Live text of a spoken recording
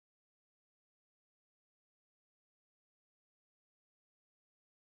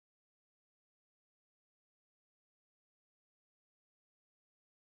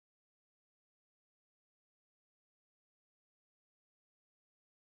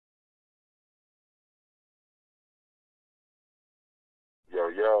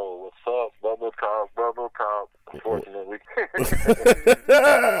Yo, what's up? Bubbletalk. Unfortunately.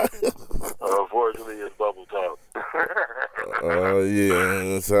 Unfortunately, it's Bubbletalk. Oh,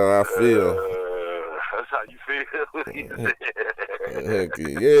 yeah, that's how I feel. That's how you feel? Heck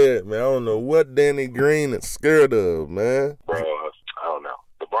yeah, man. I don't know what Danny Green is scared of, man. Bro, I don't know.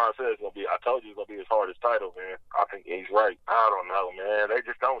 LeBron said it's going to be, I told you it's going to be his hardest title, man. I think he's right. I don't know, man. They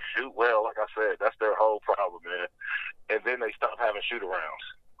just don't shoot well, like I said. That's their whole problem, man. And then they stop having shoot-arounds.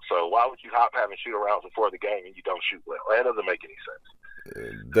 So why would you hop having shoot-arounds before the game and you don't shoot well? That doesn't make any sense.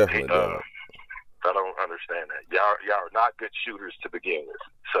 Definitely doesn't. I don't understand that. Y'all are not good shooters to begin with.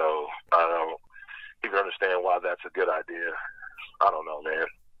 So I don't even understand why that's a good idea. I don't know, man.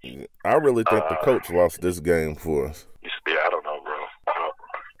 I really think the coach lost this game for us. Yeah, I don't know, bro.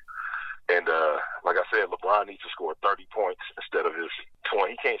 And like I said, LeBron needs to score 30 points instead of his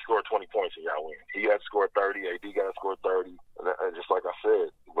 20. He can't score 20 points and y'all win. He got to score 30. AD got to score 30. And just like I said,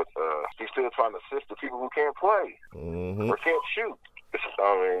 with he's still trying to assist the people who can't play or can't shoot.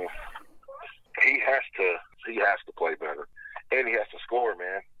 I mean, he has to play better. And he has to score,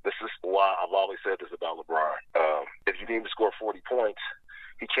 man. This is why I've always said this about LeBron. If you need to score 40 points,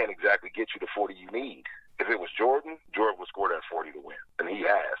 he can't exactly get you the 40 you need. If it was Jordan would score that 40 to win. And he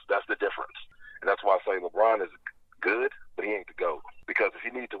has. That's the difference. And that's why I say LeBron is good, but he ain't the GOAT. Because if he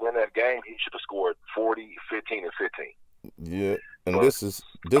needs to win that game, he should have scored 40, 15, and 15. Yeah, and but, this is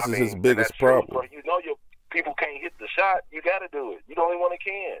his biggest problem. You know your people can't hit the shot. You got to do it. You're the only one that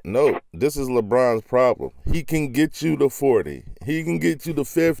can. No, this is LeBron's problem. He can get you to 40. He can get you to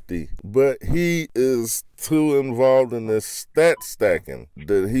 50, but he is too involved in this stat stacking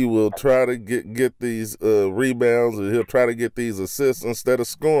that he will try to get these rebounds, or he'll try to get these assists instead of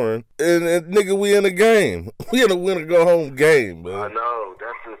scoring. And nigga, we in a game. We in a win-or-go-home game, man. I know.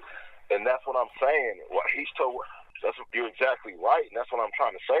 And that's what I'm saying. He's told. You're exactly right, and that's what I'm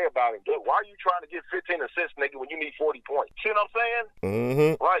trying to say about him. Dude, why are you trying to get 15 assists, nigga, when you need 40 points? See what I'm saying?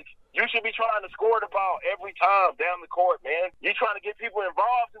 Mm-hmm. Like, you should be trying to score the ball every time down the court, man. You're trying to get people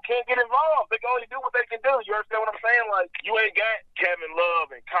involved who can't get involved. They can only do what they can do. You understand what I'm saying? Like, you ain't got Kevin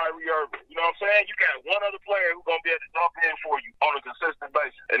Love and Kyrie Irving. You know what I'm saying? You got one other player who's going to be able to dump in for you on a consistent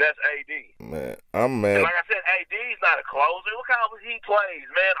basis, and that's AD. Man, I'm mad. And like I said, AD's not a closer. Look how he plays,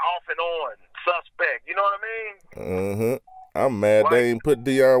 man, off and on. Suspect. You know what I mean? Mm-hmm. I'm mad they ain't put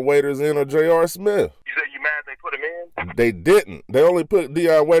Dion Waiters in or J.R. Smith. You said you mad they put him in? They didn't. They only put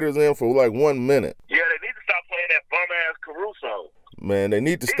Dion Waiters in for like 1 minute. Yeah, they need to stop playing that bum-ass Caruso. Man, they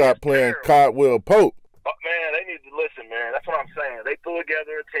need to stop playing Caldwell Pope. Man, they need to listen, man. That's what I'm saying. They threw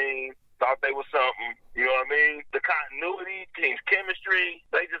together a team, thought they was something. You know what I mean? The continuity, team's chemistry,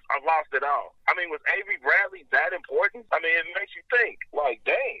 they just lost it all. I mean, was Avery Bradley that important? I mean, it makes you think, like,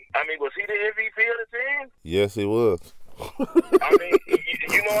 dang. I mean, was he the MVP of the team? Yes, he was. I mean,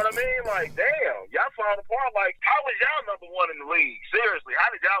 you know what I mean? Like, damn, y'all falling apart. Like, how was y'all #1 in the league? Seriously, how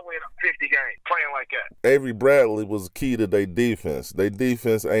did y'all win 50 games playing like that? Avery Bradley was key to their defense. Their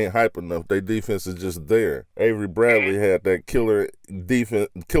defense ain't hype enough. Their defense is just there. Avery Bradley had that killer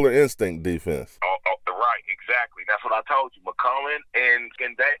instinct defense. Right, exactly. That's what I told you. McCollum and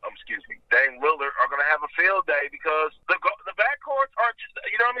Dame Lillard are going to have a field day because the backcourts are just,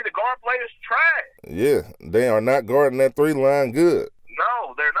 you know what I mean? The guard players trash. Yeah, they are not guarding that 3-line good.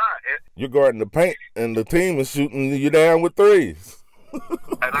 No, they're not. You're guarding the paint, and the team is shooting you down with threes.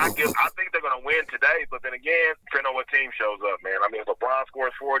 And I think they're going to win today, but then again, depending on what team shows up, man. I mean, if LeBron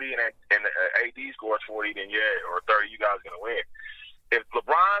scores 40 and AD scores 40, then yeah, or 30, you guys are going to win. If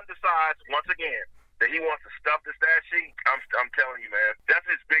LeBron decides, once again, that he wants to stuff the stat sheet, I'm telling you, man, that's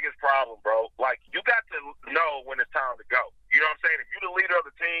his biggest problem, bro. Like, you got to know when it's time to go. You know what I'm saying? If you're the leader of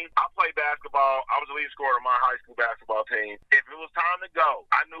the team, I played basketball. I was the lead scorer of my high school basketball team. If it was time to go,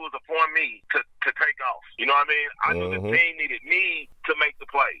 I knew it was upon me to take off. You know what I mean? I knew the team needed me to make the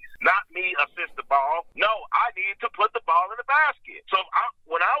plays, not me assist the ball. No, I needed to put the ball in the basket. So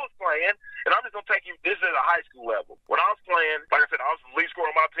when I was playing, and I'm just going to take you, this is at a high school level. When I was playing, like I said, I was the lead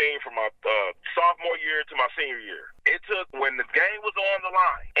scorer on my team from my sophomore year to my senior year. It took when the game was on the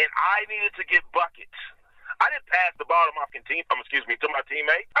line, and I needed to get buckets. I didn't pass the ball to my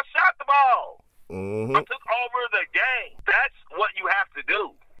teammate. I shot the ball. I took over the game. That's what you have to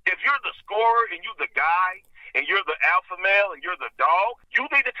do. If you're the scorer and you're the guy and you're the alpha male and you're the dog, you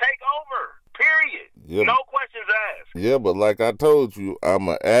need to take over. Period. Yep. No questions asked. Yeah, but like I told you, I'm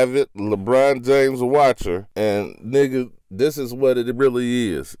an avid LeBron James watcher, and nigga, this is what it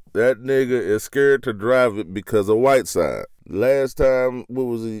really is. That nigga is scared to drive it because of Whiteside. Last time, what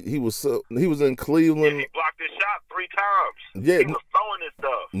was he? He was in Cleveland. Yeah, he blocked his shot 3 times. Yeah, he was throwing his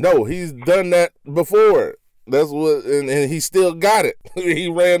stuff. No, he's done that before. That's what, and he still got it. He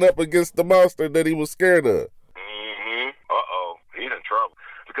ran up against the monster that he was scared of. Mm-hmm. Uh-oh. He's in trouble.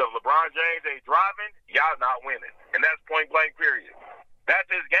 Because LeBron James ain't driving, y'all not winning. And that's point blank, period. That's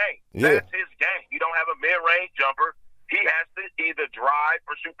his game. Yeah. That's his game. He don't have a mid-range jumper. He has to either drive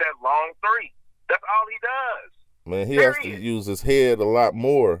or shoot that long three. That's all he does. Man, he has to use his head a lot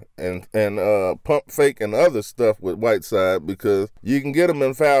more and pump fake and other stuff with Whiteside, because you can get him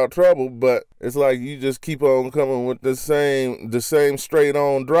in foul trouble, but it's like you just keep on coming with the same straight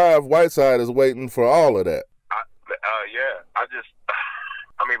on drive. Whiteside is waiting for all of that.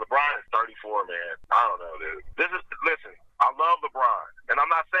 I mean, LeBron is 34, man. I don't know, dude. Listen, I love LeBron, and I'm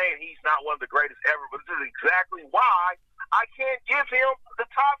not saying he's not one of the greatest ever, but this is exactly why I can't give him the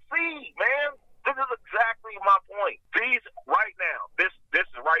top seed, man. This is exactly my point. These right now, this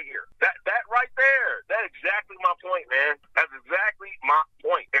is right here. That right there, that's exactly my point, man. That's exactly my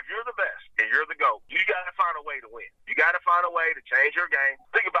point. If you're the best and you're the GOAT, you got to find a way to win. You got to find a way to change your game.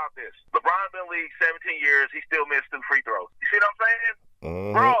 Think about this. LeBron been in the league 17 years. He still missed 2 free throws. You see what I'm saying?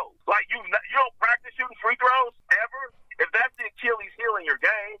 Bro, like you don't practice shooting free throws ever? If that's the Achilles heel in your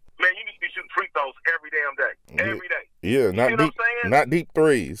game, man, you need to be shooting free throws every damn day. Every day. Yeah, not deep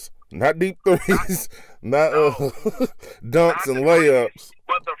threes. Not deep threes. Not dunks and layups.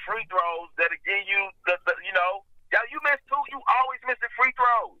 But the free throws that give you you miss 2, you always miss the free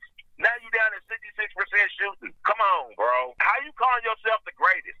throws. Now you down at 66% shooting. Come on, bro. How you calling yourself the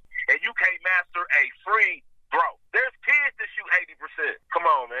greatest and you can't master a free throw? There's kids that shoot 80%. Come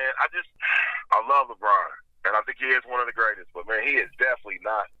on, man. I love LeBron. And I think he is one of the greatest. But, man, he is definitely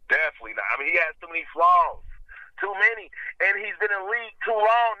not. I mean, he has too many flaws. Too many. And he's been in the league too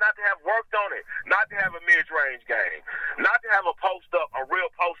long not to have worked on it. Not to have a mid-range game. Not to have a real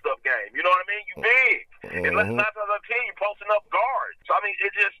post-up game. You know what I mean? You big. And let's not have a team posting up guards. So, I mean,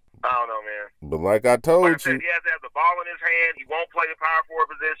 it just, I don't know, man. But like I told you. He has to have the ball in his hand. He won't play a power forward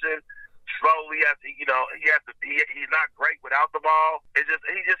position. Slowly, he's not great without the ball. He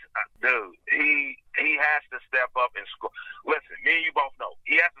has to step up and score. Listen, me and you both know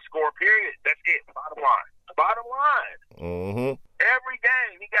he has to score. Period. That's it. Bottom line. Every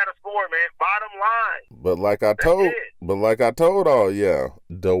game he got to score, man. Bottom line. But like I told all y'all,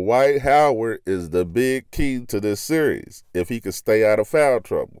 Dwight Howard is the big key to this series. If he could stay out of foul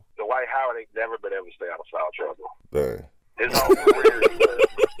trouble. Dwight Howard ain't never been able to stay out of foul trouble. Dang. His whole career.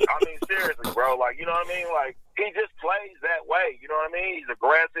 I mean, seriously, bro. Like, you know what I mean? Like, he just plays that way. You know what I mean? He's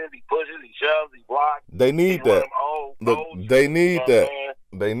aggressive. He pushes. He shoves. He blocks. They need that. They need that.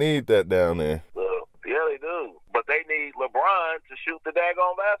 They need that down there. Yeah, they do. But they need LeBron to shoot the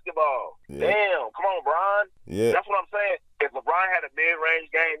daggone basketball. Yeah. Damn. Come on, Bron. Yeah. That's what I'm saying. If LeBron had a mid-range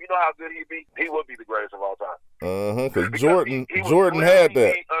game, you know how good he'd be? He would be the greatest of all time. Because Jordan had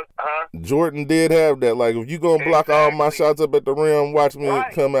that. Jordan did have that. Like, if you going to block all my shots up at the rim, watch me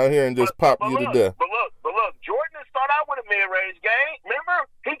come out here and just pop you to death. But look, Jordan didn't start out with a mid-range game. Remember?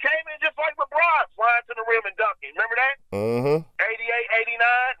 He came in just like LeBron, flying to the rim and dunking. Remember that? 88,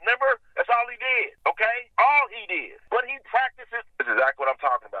 89. Remember? That's all he did. Okay? All he did. But he practiced it. This is exactly what I'm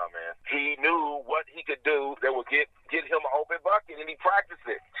talking about, man. He knew what he could do that would get him an open bucket, and he practiced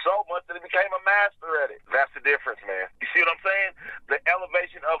it so much that he became a master at it. That's the difference, man. You see what I'm saying? The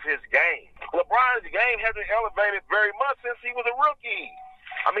elevation of his game. LeBron's game hasn't elevated very much since he was a rookie.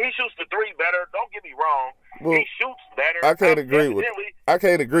 I mean, he shoots the 3 better. Don't get me wrong. Well, he shoots better. I can't agree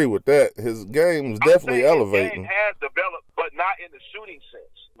with that. His game is definitely elevating. His game has developed, but not in the shooting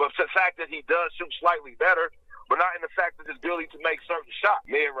sense. But the fact that he does shoot slightly better, but not in the fact that his ability to make certain shots,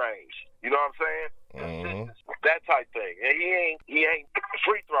 mid-range. You know what I'm saying? That type thing. And he ain't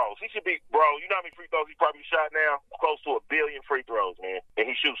free throws. He should be, bro, you know how many free throws he probably shot now? Close to 1 billion free throws, man. And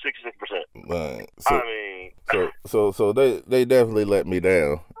he shoots 66%. Right. So they definitely let me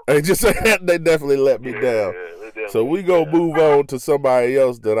down. They definitely let me down. So we go move on to somebody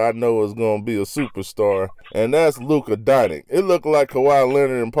else that I know is going to be a superstar, and that's Luka Doncic. It looked like Kawhi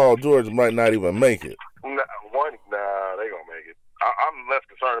Leonard and Paul George might not even make it. Nah, they gonna make it. I'm less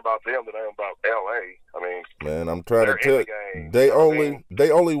concerned about them than I am about LA. I mean, man, I'm trying to tell you,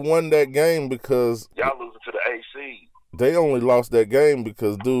 they only won that game because y'all losing to the AC. They only lost that game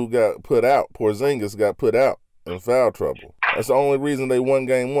because dude got put out. Porzingis got put out in foul trouble. That's the only reason they won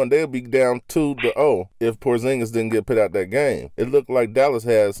game 1. They'll be down 2-0 if Porzingis didn't get put out that game. It looked like Dallas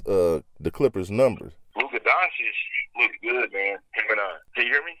has the Clippers' numbers. Luka Doncic looks good, man. Him and I. Can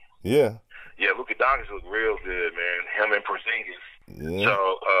you hear me? Yeah. Yeah, Luka Doncic look real good, man. Him and Porzingis. Yeah.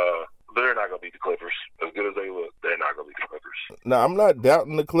 So, they're not going to beat the Clippers. As good as they look, they're not going to beat the Clippers. Now, I'm not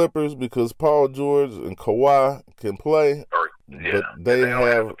doubting the Clippers because Paul George and Kawhi can play. But they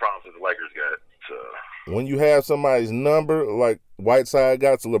have the problems that the Lakers got. So when you have somebody's number, like Whiteside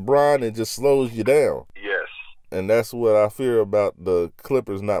got to LeBron, it just slows you down. Yes. And that's what I fear about the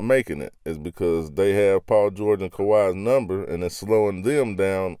Clippers not making it, is because they have Paul George and Kawhi's number, and it's slowing them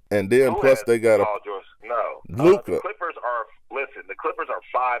down. And then plus they got Paul George? No. Luka. The Clippers are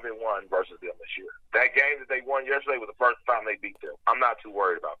 5-1 versus them this year. That game that they won yesterday was the first time they beat them. I'm not too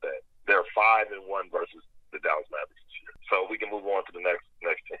worried about that. They're 5-1 versus the Dallas Mavericks this year. So we can move on to the next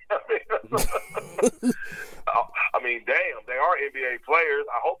team. I mean, damn, they are NBA players.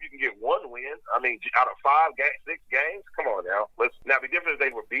 I hope you can get one win. I mean, out of 6 games, come on now. Now, it'd be different if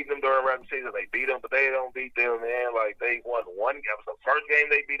they were beating them during the regular season. They beat them, but they don't beat them, man. Like, they won one game. It was the first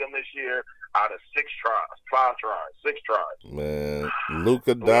game they beat them this year out of 6 tries. Man,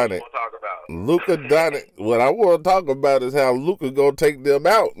 Luka Doncic. Luka Doncic. What I want to talk about is how Luka gonna take them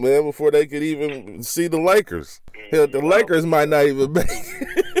out, man, before they could even see the Lakers. Hell, the Lakers might not even make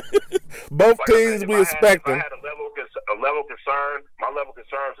it. Both teams we expecting. If I had a level of concern, my level of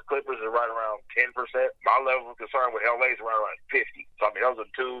concern for Clippers is right around 10%. My level of concern with LA is right around 50. So, I mean, those are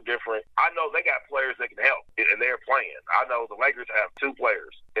two different. I know they got players that can help, and they're playing. I know the Lakers have 2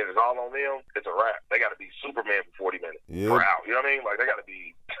 players. If it's all on them, it's a wrap. They got to be Superman for 40 minutes. Yeah. For out. You know what I mean? Like, they got to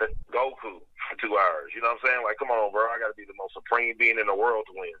be Goku for 2 hours. You know what I'm saying? Like, come on, bro. I got to be the most supreme being in the world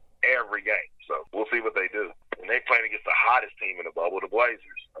to win every game. So, we'll see what they do. And they playing against the hottest team in the bubble, the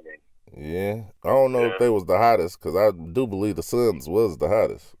Blazers. I mean, yeah, I don't know if they was the hottest, because I do believe the Suns was the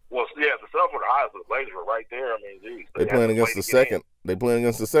hottest. Well, yeah, the Suns were the hottest, but the Blazers were right there. I mean, geez. They playing against the second. They playing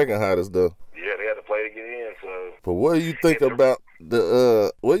against the second hottest, though. Yeah, they had to play to get in. So, but what do you think about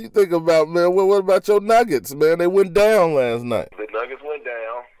what do you think about, man? What about your Nuggets, man? They went down last night. The Nuggets went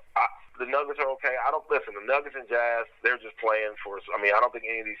down. The Nuggets are okay. I don't listen. The Nuggets and Jazz, they're just playing for us. I mean, I don't think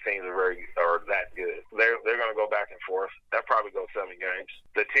any of these teams are that good. They're going to go back and forth. That probably goes 7 games.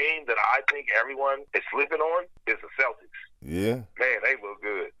 The team that I think everyone is sleeping on is the Celtics. Yeah. Man, they look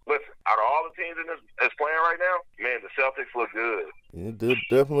good. Listen, out of all the teams in this that's playing right now, man, the Celtics look good. Yeah, they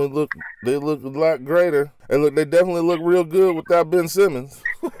definitely look. They look a lot greater. And look, they definitely look real good without Ben Simmons.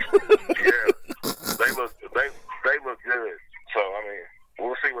 Yeah, they look good. So I mean,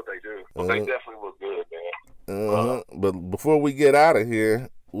 we'll see what they do. But they definitely look good, man. But before we get out of here,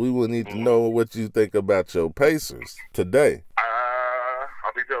 we will need to know what you think about your Pacers today.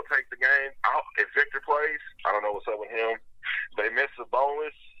 I think they'll take the game. If Victor plays, I don't know what's up with him. They missed the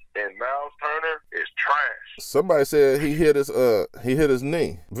bonus, and Miles Turner is trash. Somebody said he hit his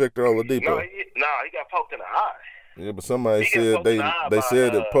knee. Victor Oladipo. No, he got poked in the eye. Yeah, but somebody said they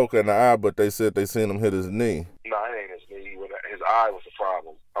said it poke in the eye, but they said they seen him hit his knee. No, it ain't his knee. His eye was the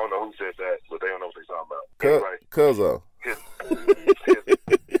problem. I don't know who said that, but they don't know what they're talking about. Anyway, Cuzzo.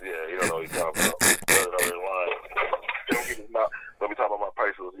 Yeah, he don't know what he's talking about. Let me talk about my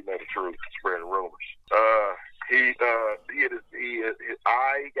Pacers. He made the truth, spreading rumors. His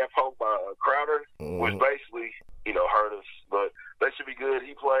eye got poked by Crowder, which basically, hurt us. But they should be good.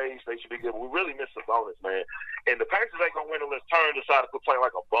 He plays. They should be good. But we really missed the bonus, man. And the Pacers ain't going to win unless Turner decides to play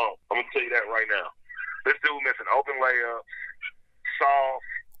like a bum. I'm going to tell you that right now. This dude missing open layup, soft,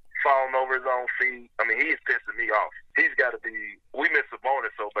 falling over his own feet. I mean, he's pissing me off. He's got to be – we missed the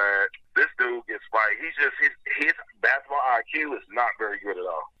bonus so bad. This dude gets spiked. His basketball IQ is not very good at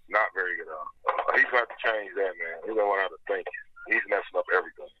all. Not very good at all. He's got to change that, man. He don't know how to think. He's messing up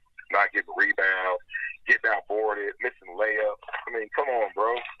everything. Not getting rebounds, getting outboarded, missing layups. I mean, come on,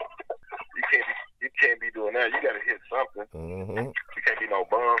 bro. You can't be doing that. You got to hit something. You can't be no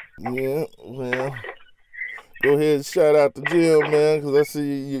bum. Yeah, well, go ahead and shout out to Jim, man, because I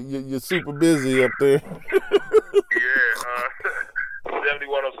see you're super busy up there. Yeah,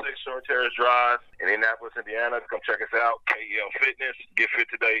 7106 Short Terrace Drive in Indianapolis, Indiana. Come check us out. KEL Fitness. Get fit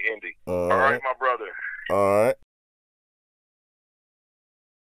today, Indy. All right, my brother. All right.